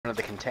of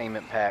the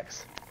containment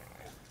packs.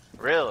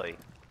 Really?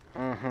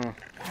 Mm-hmm.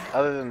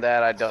 Other than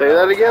that, I don't Say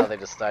know that again? how they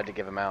decide to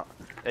give them out.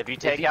 If you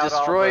take If you out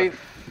destroy all the...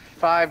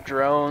 5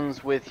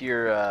 drones with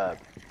your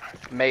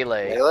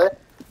melee, Melee?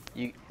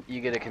 you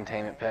get a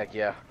containment pack.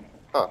 Yeah.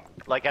 Huh.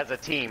 Like as a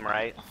team,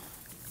 right?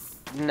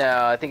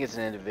 No, I think it's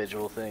an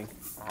individual thing.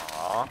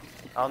 Aw,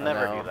 I'll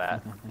never do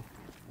that.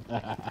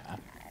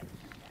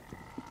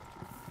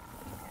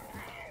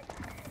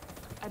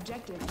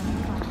 Objective.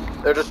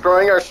 They're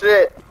destroying our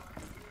shit.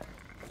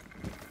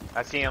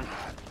 I see him.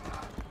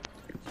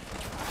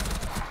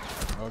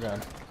 Oh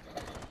god.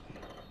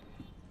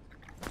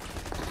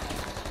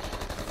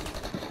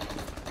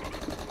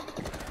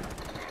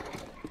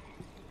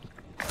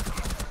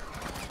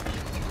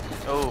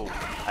 Oh,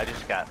 I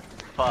just got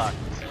fucked.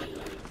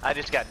 I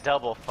just got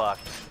double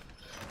fucked.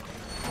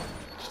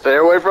 Stay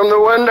away from the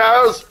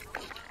windows.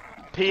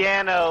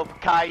 Piano,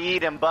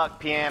 Kaid and Buck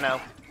piano.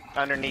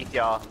 Underneath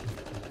y'all.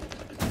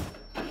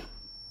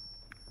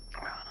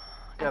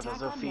 Got the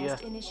Attack on Zofia.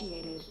 nest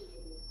initiated.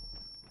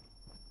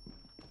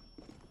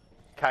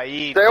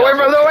 Kaid. Stay away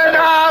from the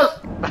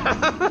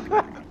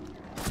windows.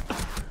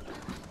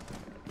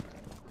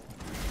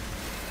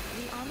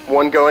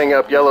 One going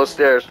up yellow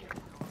stairs.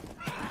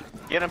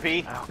 Get him,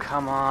 P. Oh,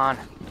 come on.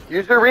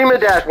 Use your Rima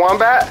dash,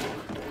 Wombat.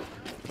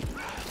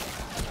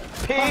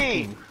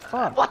 P!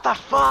 Fuck. What the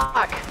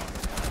fuck?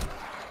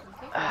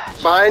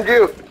 Behind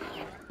you.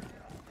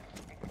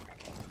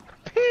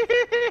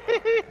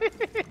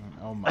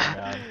 Oh my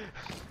god.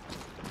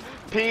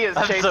 P is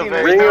I'm so chasing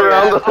very this Ring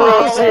around the nomad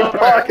all rosie over.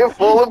 pocket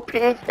full of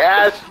pea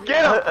cash.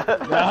 Get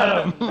him!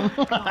 Got him.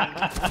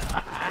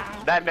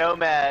 That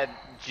nomad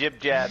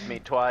jib-jabbed me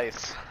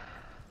twice.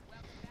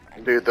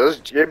 Dude, those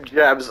jib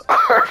jabs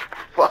are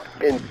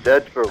fucking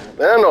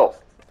detrimental.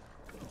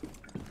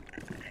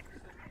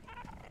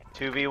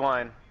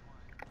 2v1.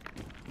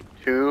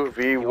 2v1,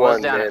 He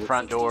was down man. at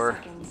front 60 door.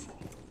 seconds.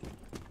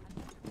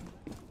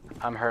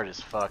 I'm hurt as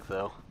fuck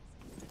though.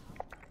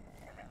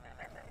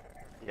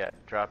 Yeah,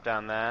 drop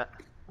down that.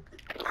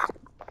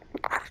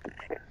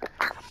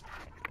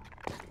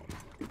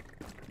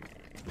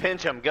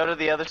 Pinch him. Go to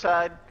the other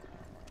side.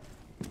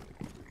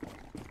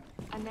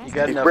 A nest You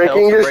got He's enough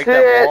breaking health to your break shit.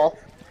 that wall?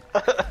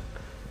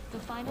 The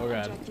final Oh,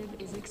 God. objective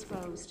is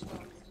exposed.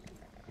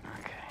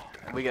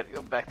 Okay. We gotta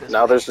go back this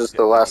Now way. there's just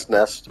the last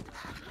nest.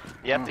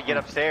 You have to get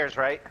upstairs,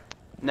 right?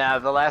 Nah,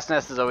 the last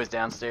nest is always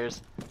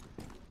downstairs.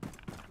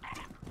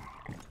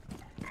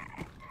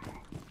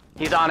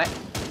 He's on it.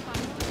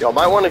 Y'all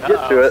might want to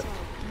get to it.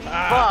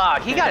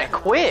 Fuck, he got it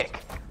quick.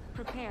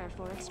 Prepare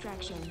for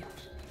extraction.